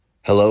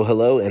Hello,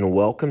 hello, and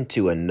welcome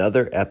to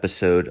another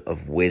episode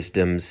of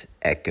Wisdom's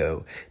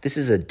Echo. This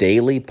is a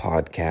daily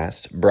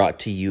podcast brought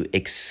to you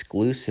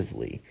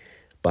exclusively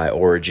by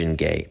Origin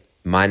Gate.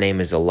 My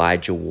name is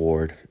Elijah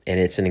Ward, and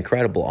it's an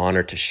incredible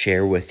honor to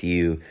share with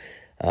you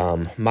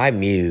my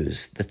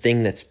muse, the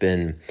thing that's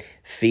been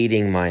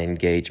feeding my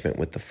engagement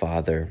with the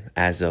Father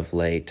as of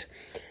late.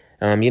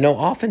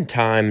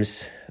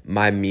 Oftentimes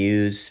my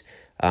muse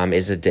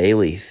is a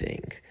daily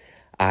thing.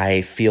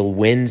 I feel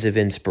winds of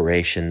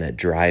inspiration that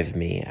drive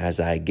me as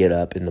I get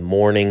up in the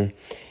morning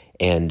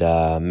and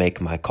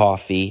make my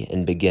coffee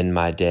and begin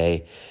my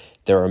day.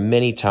 There are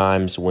many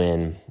times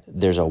when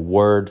there's a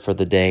word for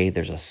the day,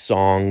 there's a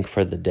song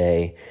for the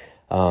day,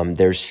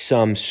 there's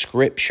some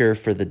scripture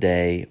for the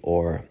day,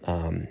 or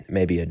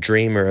maybe a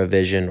dream or a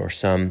vision or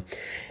some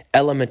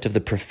element of the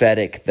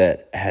prophetic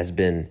that has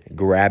been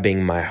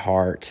grabbing my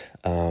heart.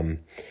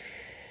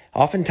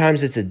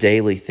 Oftentimes it's a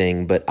daily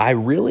thing, but I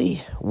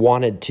really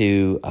wanted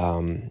to,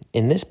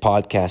 in this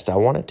podcast, I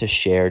wanted to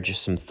share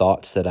just some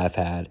thoughts that I've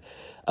had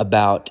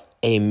about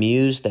a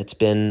muse that's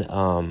been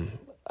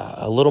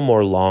a little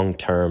more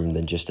long-term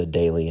than just a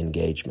daily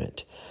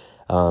engagement.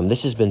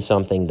 This has been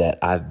something that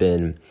I've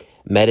been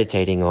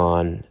meditating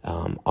on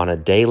a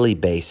daily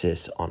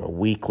basis, on a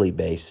weekly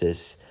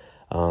basis,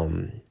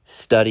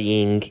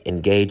 studying,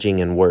 engaging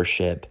in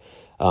worship,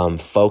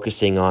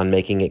 focusing on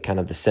making it kind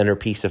of the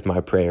centerpiece of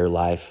my prayer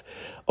life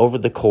over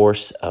the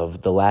course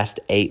of the last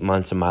 8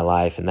 months of my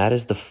life, and that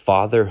is the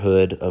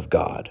fatherhood of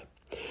God.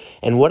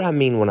 And what I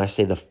mean when I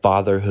say the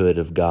fatherhood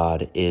of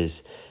God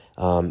is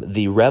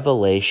the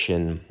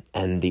revelation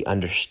and the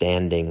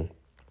understanding,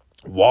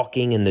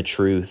 walking in the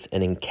truth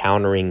and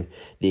encountering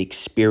the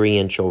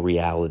experiential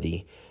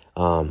reality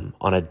on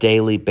a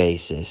daily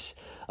basis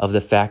of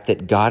the fact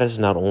that God is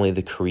not only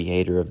the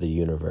creator of the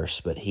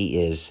universe, but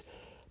He is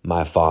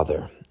my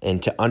Father.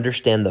 And to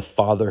understand the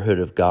fatherhood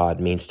of God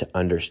means to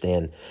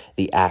understand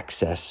the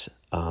access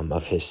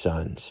of His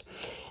sons.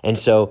 And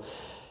so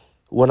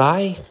when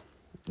I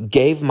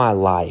gave my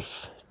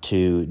life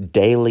to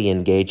daily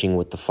engaging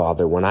with the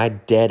Father, when I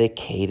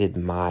dedicated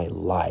my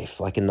life,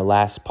 like in the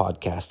last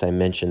podcast, I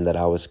mentioned that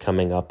I was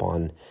coming up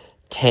on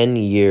 10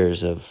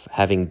 years of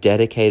having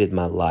dedicated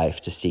my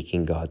life to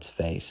seeking God's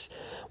face.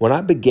 When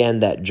I began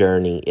that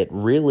journey,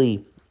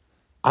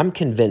 I'm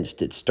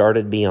convinced it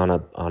started me on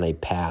a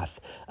path,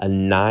 a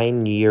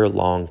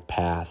 9-year-long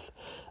path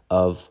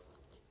of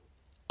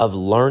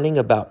learning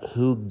about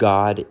who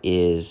God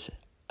is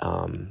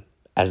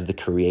as the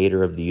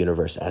creator of the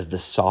universe, as the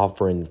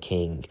sovereign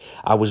king.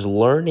 I was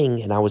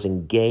learning and I was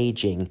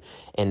engaging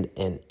and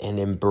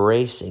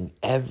embracing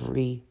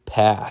every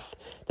path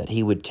that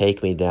He would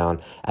take me down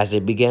as I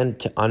began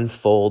to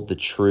unfold the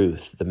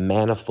truth, the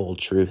manifold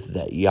truth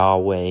that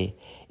Yahweh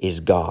is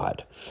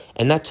God.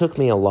 And that took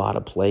me a lot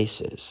of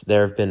places.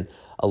 There have been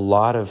a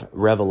lot of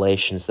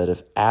revelations that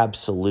have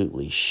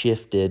absolutely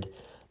shifted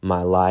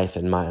my life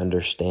and my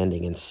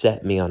understanding and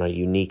set me on a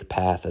unique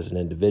path as an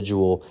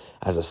individual,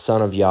 as a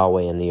son of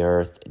Yahweh in the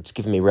earth. It's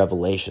given me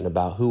revelation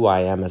about who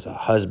I am as a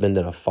husband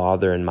and a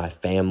father in my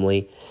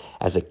family,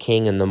 as a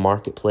king in the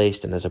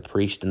marketplace, and as a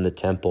priest in the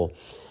temple.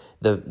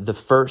 The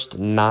first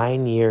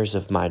 9 years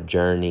of my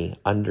journey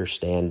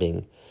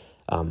understanding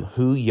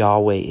who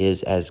Yahweh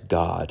is as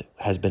God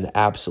has been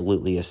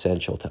absolutely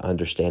essential to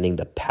understanding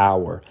the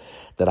power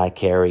that I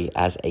carry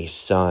as a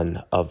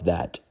son of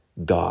that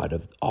God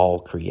of all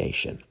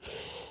creation.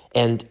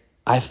 And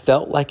I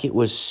felt like it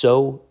was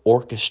so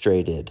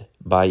orchestrated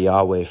by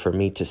Yahweh for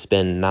me to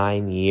spend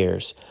 9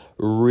 years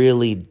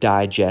really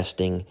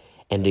digesting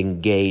and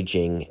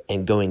engaging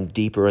and going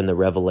deeper in the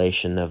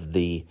revelation of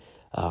the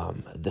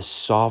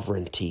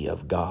sovereignty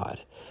of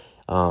God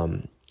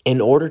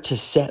in order to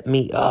set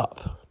me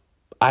up.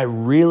 I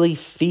really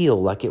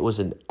feel like it was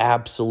an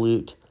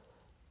absolute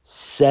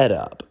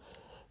setup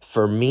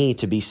for me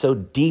to be so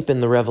deep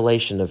in the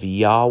revelation of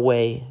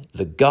Yahweh,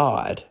 the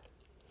God,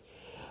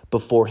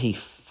 before He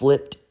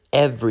flipped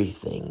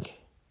everything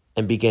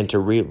and began to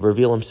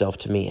reveal Himself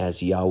to me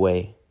as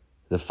Yahweh,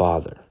 the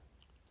Father.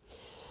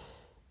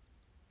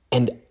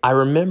 And I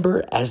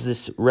remember as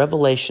this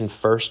revelation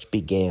first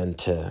began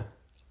to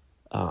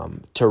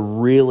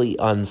really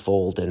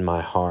unfold in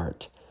my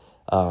heart,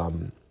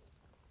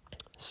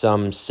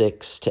 some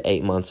 6 to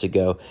 8 months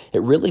ago.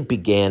 It really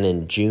began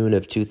in June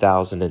of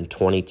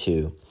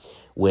 2022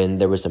 when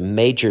there was a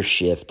major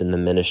shift in the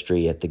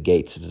ministry at the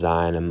Gates of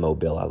Zion in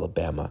Mobile,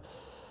 Alabama.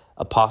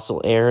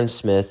 Apostle Aaron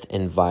Smith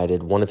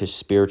invited one of his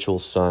spiritual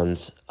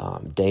sons,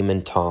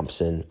 Damon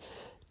Thompson,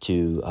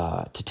 to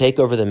take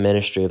over the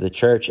ministry of the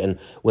church. And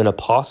when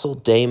Apostle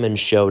Damon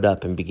showed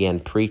up and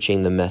began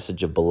preaching the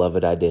message of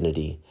beloved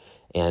identity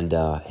and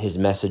his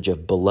message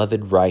of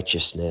beloved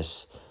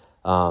righteousness,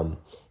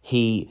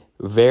 he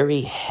very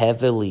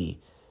heavily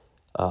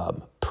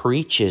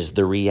preaches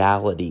the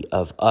reality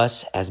of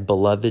us as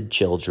beloved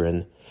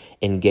children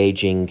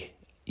engaging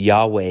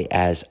Yahweh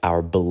as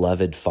our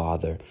beloved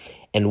Father.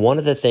 And one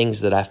of the things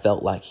that I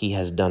felt like he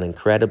has done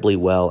incredibly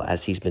well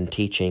as he's been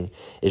teaching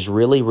is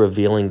really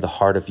revealing the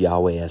heart of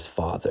Yahweh as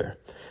Father.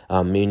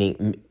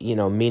 meaning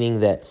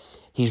that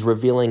he's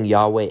revealing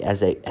Yahweh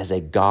as a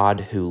God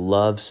who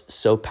loves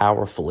so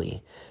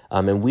powerfully.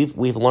 And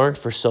we've learned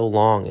for so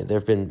long, and there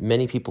have been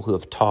many people who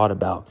have taught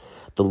about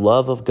the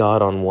love of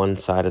God on one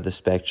side of the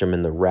spectrum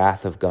and the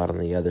wrath of God on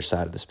the other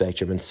side of the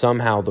spectrum. And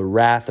somehow the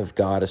wrath of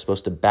God is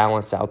supposed to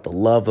balance out the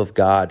love of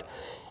God.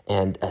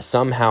 And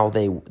somehow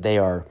they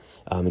are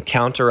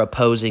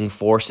counter-opposing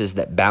forces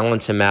that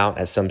balance him out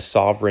as some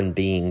sovereign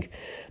being.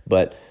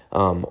 But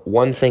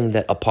one thing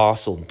that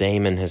Apostle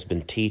Damon has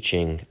been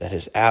teaching that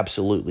has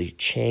absolutely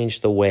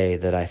changed the way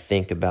that I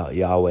think about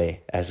Yahweh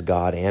as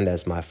God and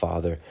as my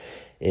Father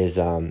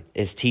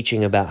is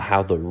teaching about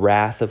how the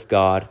wrath of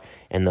God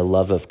and the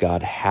love of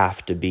God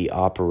have to be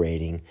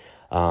operating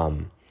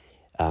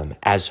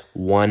as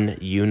one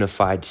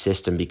unified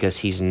system, because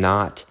he's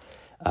not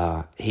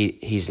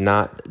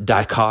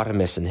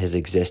dichotomous in his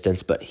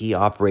existence, but he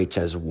operates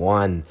as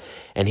one.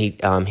 And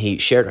he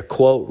shared a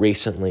quote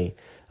recently.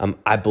 I'm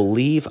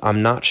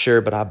not sure,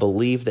 but I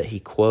believe that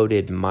he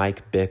quoted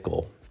Mike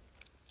Bickle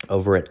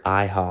over at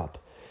IHOP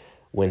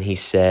when he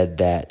said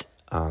that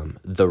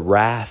the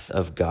wrath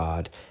of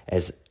God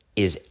is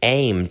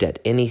aimed at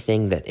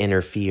anything that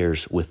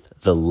interferes with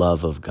the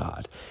love of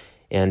God.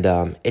 And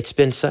it's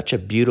been such a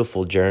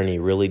beautiful journey,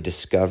 really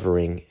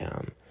discovering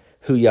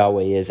who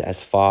Yahweh is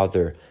as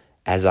Father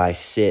as I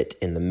sit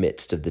in the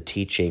midst of the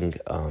teaching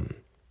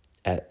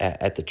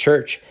at the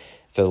church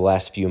for the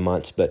last few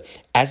months. But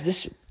as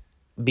this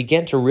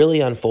began to really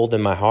unfold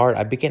in my heart,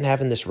 I began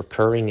having this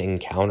recurring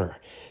encounter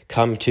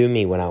come to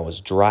me when I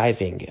was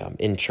driving,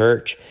 in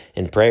church,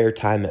 in prayer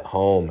time at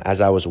home, as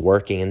I was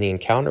working. And the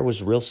encounter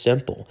was real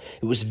simple.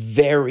 It was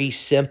very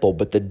simple,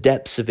 but the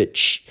depths of it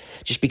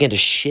just began to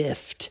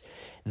shift.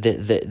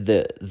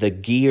 The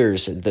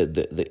gears,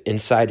 the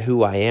inside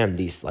who I am,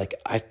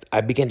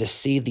 I began to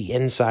see the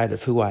inside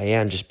of who I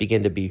am just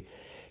begin to be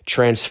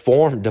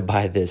transformed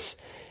by this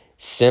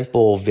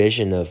simple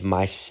vision of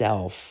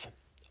myself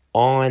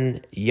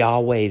on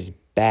Yahweh's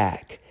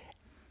back,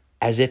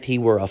 as if he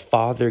were a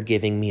father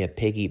giving me a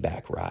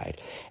piggyback ride.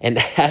 And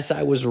as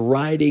I was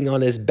riding on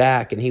his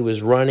back and he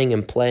was running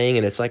and playing,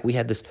 and it's like we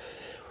had this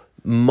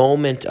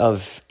moment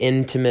of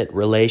intimate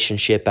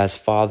relationship as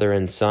father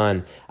and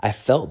son, I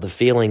felt the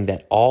feeling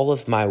that all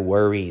of my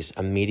worries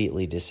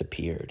immediately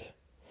disappeared.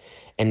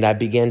 And I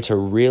began to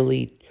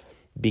really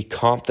be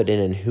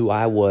confident in who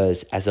I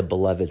was as a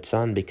beloved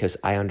son, because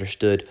I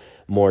understood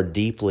more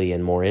deeply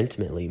and more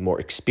intimately, more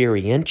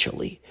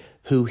experientially,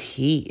 who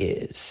he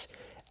is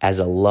as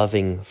a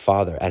loving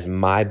father, as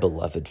my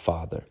beloved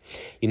father.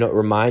 It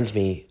reminds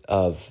me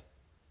of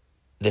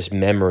this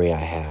memory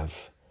I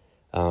have.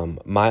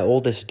 My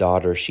oldest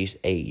daughter, she's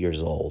 8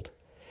 years old.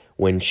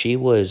 When she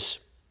was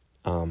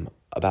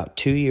about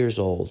 2 years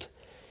old,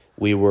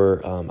 I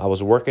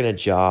was working a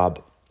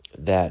job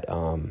that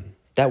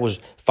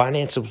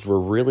finances were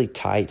really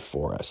tight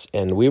for us,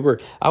 and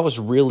I was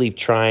really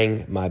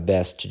trying my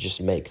best to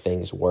just make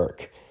things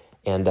work,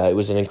 and it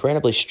was an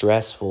incredibly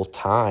stressful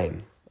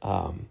time.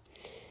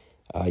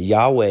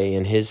 Yahweh,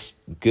 in his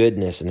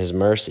goodness and his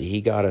mercy,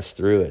 he got us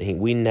through it.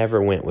 We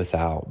never went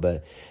without,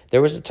 but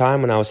there was a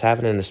time when I was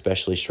having an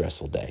especially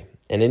stressful day,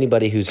 and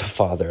anybody who's a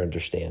father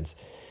understands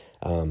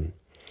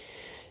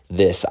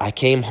this. I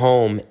came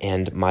home,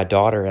 and my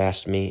daughter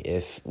asked me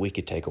if we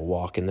could take a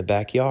walk in the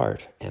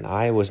backyard, and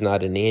I was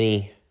not in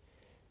any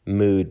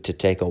mood to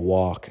take a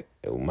walk.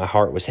 My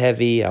heart was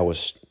heavy. I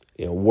was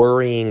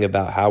worrying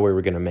about how we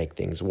were going to make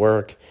things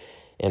work.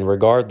 And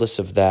regardless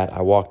of that,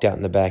 I walked out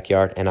in the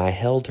backyard and I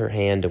held her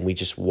hand, and we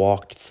just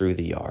walked through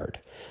the yard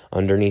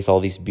underneath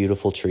all these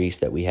beautiful trees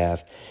that we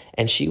have.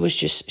 And she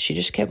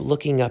just kept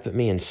looking up at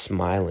me and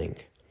smiling.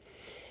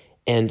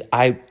 And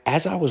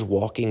as I was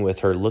walking with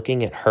her,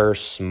 looking at her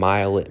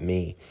smile at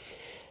me,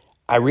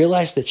 I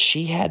realized that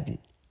she had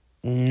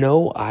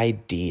no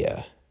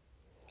idea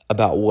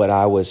about what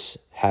I was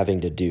having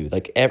to do.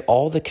 Like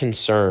all the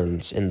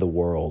concerns in the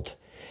world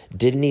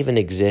didn't even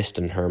exist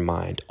in her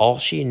mind. All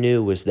she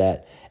knew was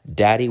that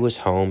Daddy was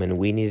home and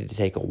we needed to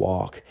take a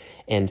walk,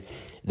 and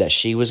that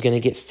she was going to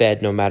get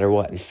fed no matter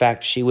what. In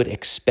fact, she would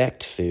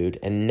expect food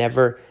and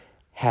never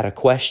had a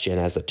question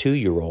as a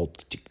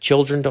 2-year-old.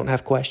 Children don't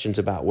have questions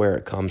about where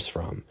it comes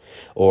from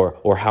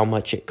or how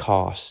much it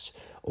costs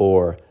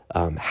or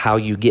how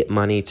you get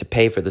money to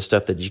pay for the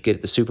stuff that you get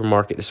at the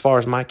supermarket. As far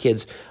as my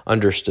kids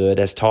understood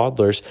as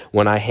toddlers,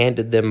 when I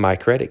handed them my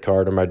credit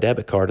card or my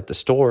debit card at the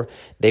store,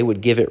 they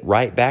would give it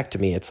right back to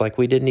me. It's like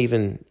we didn't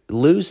even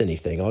lose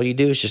anything. All you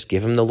do is just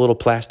give them the little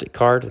plastic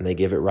card and they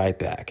give it right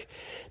back.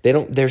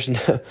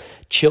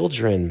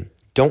 Children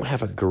don't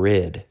have a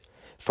grid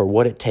for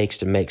what it takes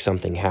to make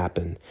something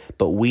happen.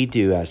 But we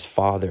do as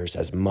fathers,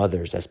 as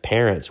mothers, as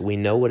parents. We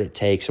know what it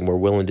takes, and we're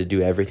willing to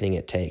do everything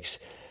it takes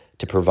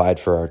to provide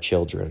for our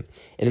children.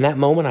 And in that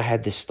moment, I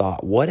had this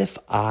thought: what if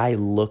I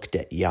looked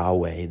at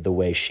Yahweh the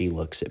way she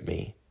looks at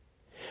me?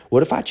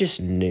 What if I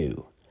just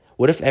knew?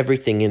 What if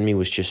everything in me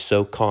was just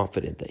so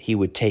confident that he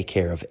would take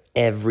care of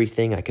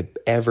everything I could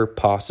ever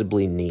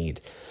possibly need,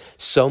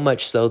 So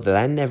much so that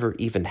I never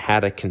even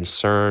had a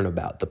concern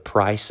about the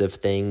price of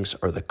things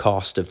or the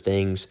cost of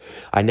things.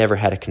 I never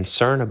had a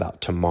concern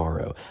about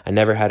tomorrow. I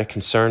never had a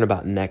concern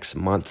about next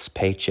month's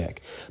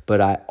paycheck.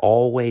 But I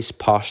always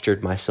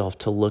postured myself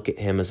to look at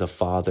him as a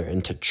father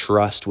and to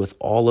trust with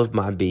all of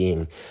my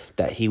being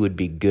that he would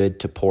be good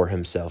to pour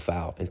himself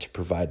out and to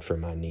provide for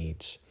my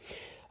needs.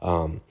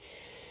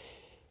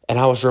 And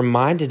I was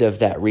reminded of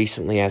that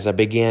recently as I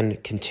began,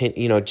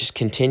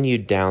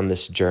 continued down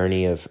this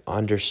journey of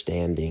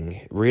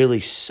understanding,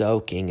 really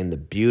soaking in the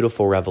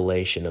beautiful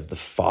revelation of the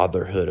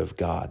fatherhood of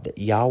God, that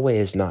Yahweh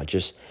is not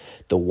just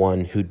the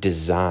one who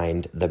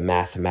designed the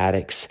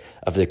mathematics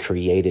of the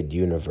created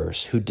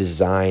universe, who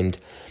designed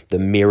the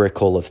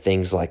miracle of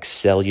things like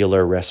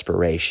cellular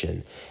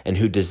respiration, and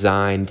who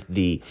designed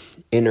the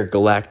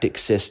intergalactic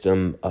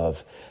system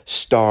of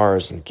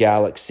stars and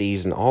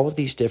galaxies and all of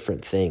these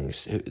different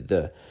things.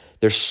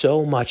 There's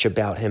so much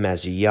about him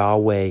as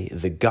Yahweh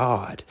the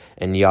God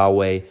and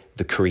Yahweh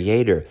the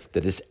Creator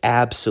that is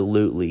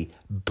absolutely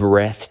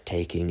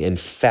breathtaking and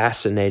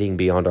fascinating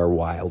beyond our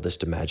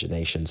wildest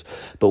imaginations.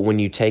 But when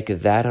you take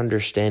that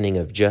understanding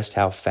of just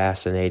how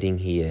fascinating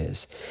he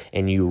is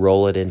and you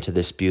roll it into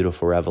this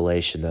beautiful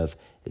revelation of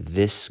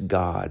this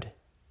God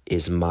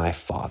is my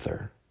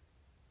Father,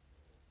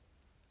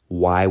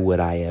 why would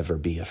I ever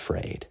be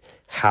afraid?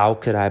 How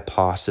could I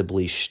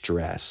possibly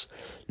stress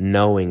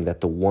knowing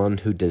that the one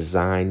who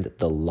designed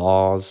the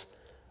laws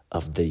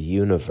of the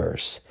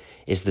universe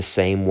is the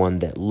same one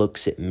that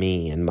looks at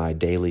me in my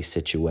daily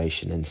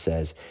situation and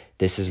says,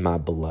 this is my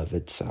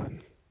beloved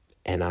son,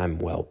 and I'm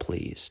well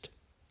pleased.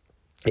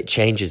 It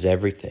changes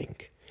everything.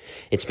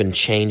 It's been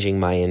changing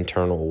my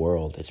internal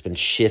world. It's been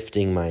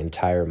shifting my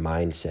entire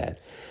mindset.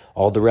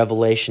 All the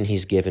revelation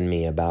he's given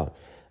me about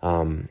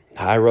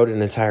I wrote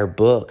an entire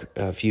book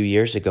a few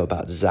years ago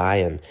about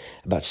Zion.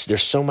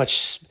 There's so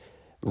much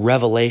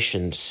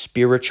revelation,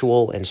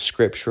 spiritual and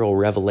scriptural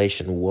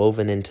revelation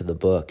woven into the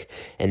book.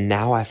 And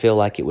now I feel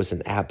like it was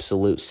an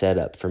absolute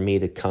setup for me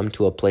to come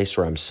to a place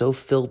where I'm so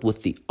filled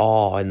with the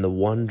awe and the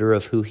wonder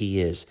of who he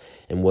is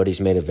and what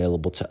he's made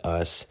available to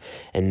us.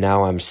 And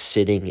now I'm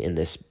sitting in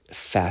this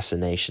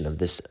fascination of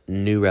this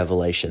new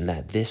revelation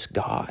that this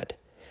God,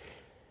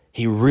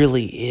 he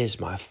really is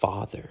my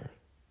Father.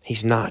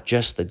 He's not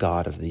just the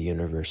God of the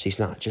universe. He's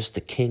not just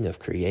the King of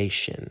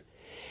creation.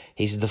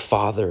 He's the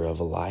Father of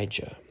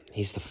Elijah.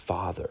 He's the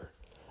Father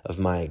of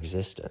my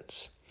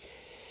existence.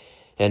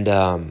 And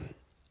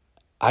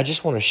I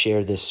just want to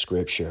share this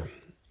scripture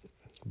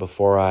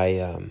before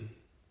I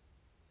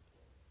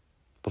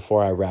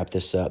wrap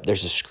this up.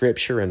 There's a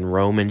scripture in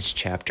Romans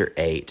chapter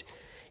 8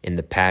 in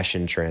the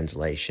Passion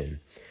Translation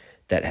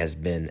that has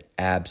been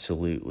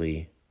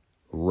absolutely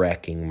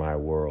wrecking my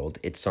world.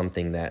 It's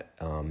something that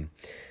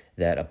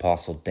that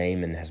Apostle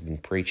Damon has been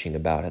preaching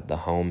about at the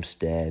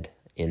homestead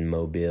in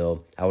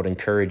Mobile. I would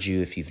encourage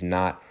you, if you've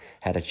not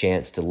had a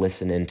chance to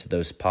listen into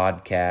those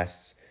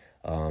podcasts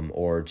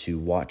or to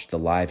watch the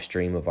live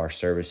stream of our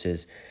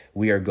services,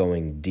 we are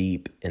going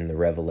deep in the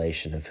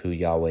revelation of who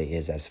Yahweh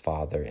is as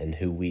Father and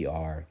who we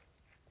are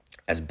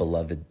as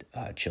beloved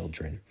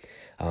children.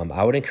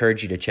 I would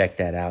encourage you to check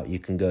that out. You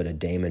can go to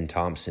Damon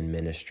Thompson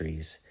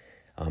Ministries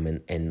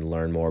and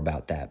learn more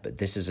about that. But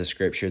this is a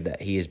scripture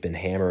that he has been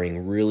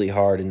hammering really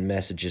hard in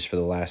messages for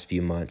the last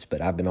few months,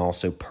 but I've been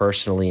also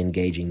personally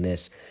engaging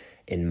this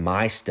in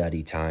my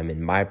study time,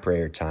 in my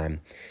prayer time,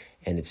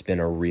 and it's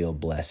been a real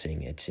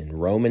blessing. It's in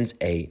Romans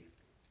 8,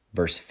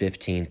 verse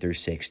 15 through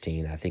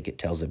 16. I think it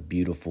tells a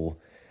beautiful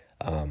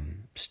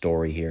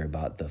story here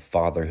about the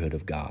fatherhood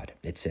of God.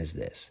 It says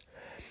this: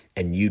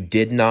 "And you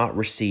did not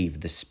receive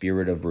the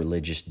spirit of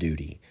religious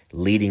duty,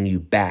 leading you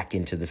back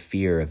into the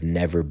fear of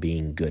never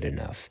being good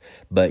enough,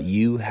 but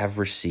you have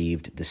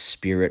received the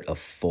spirit of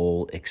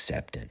full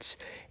acceptance,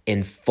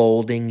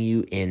 enfolding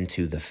you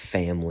into the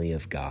family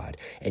of God,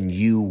 and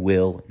you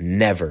will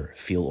never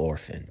feel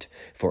orphaned.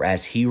 For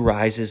as he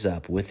rises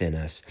up within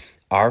us,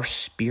 our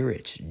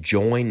spirits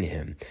join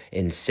him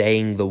in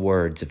saying the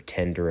words of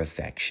tender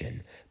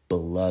affection,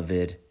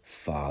 'Beloved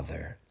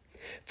Father.'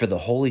 For the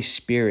Holy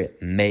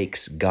Spirit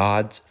makes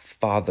God's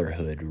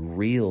fatherhood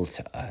real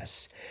to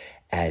us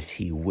as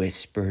he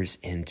whispers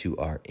into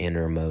our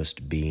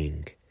innermost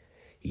being,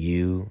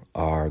 'You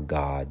are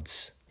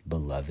God's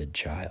beloved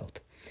child.'"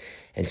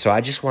 And so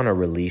I just want to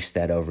release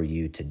that over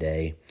you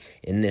today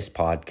in this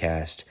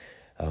podcast.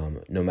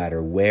 No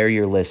matter where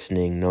you're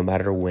listening, no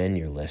matter when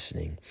you're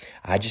listening,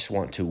 I just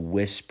want to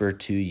whisper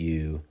to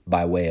you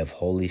by way of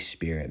Holy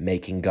Spirit,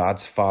 making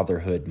God's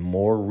fatherhood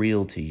more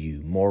real to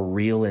you, more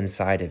real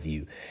inside of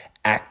you,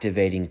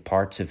 activating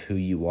parts of who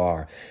you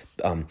are,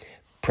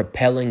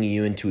 propelling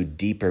you into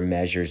deeper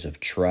measures of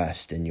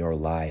trust in your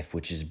life,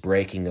 which is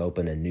breaking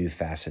open a new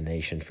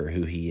fascination for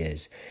who he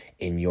is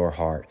in your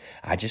heart.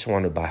 I just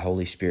want to, by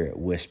Holy Spirit,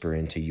 whisper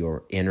into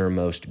your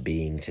innermost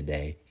being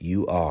today,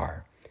 you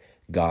are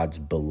God's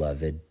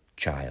beloved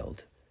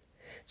child.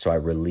 So I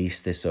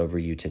release this over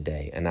you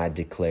today, and I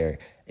declare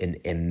an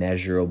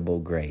immeasurable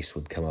grace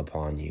would come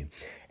upon you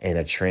and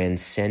a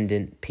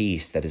transcendent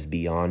peace that is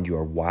beyond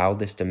your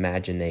wildest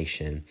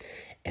imagination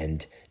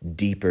and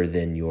deeper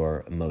than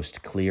your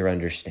most clear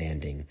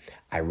understanding.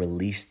 I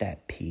release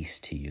that peace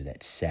to you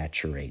that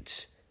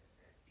saturates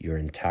your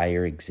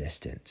entire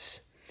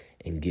existence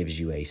and gives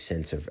you a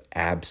sense of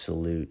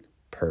absolute,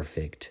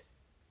 perfect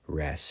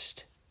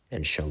rest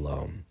and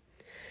shalom.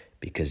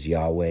 Because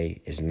Yahweh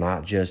is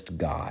not just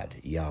God,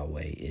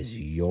 Yahweh is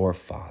your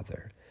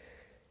Father,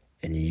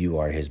 and you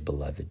are his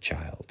beloved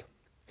child.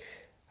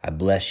 I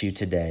bless you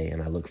today,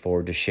 and I look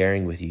forward to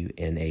sharing with you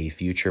in a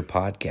future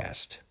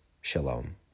podcast. Shalom.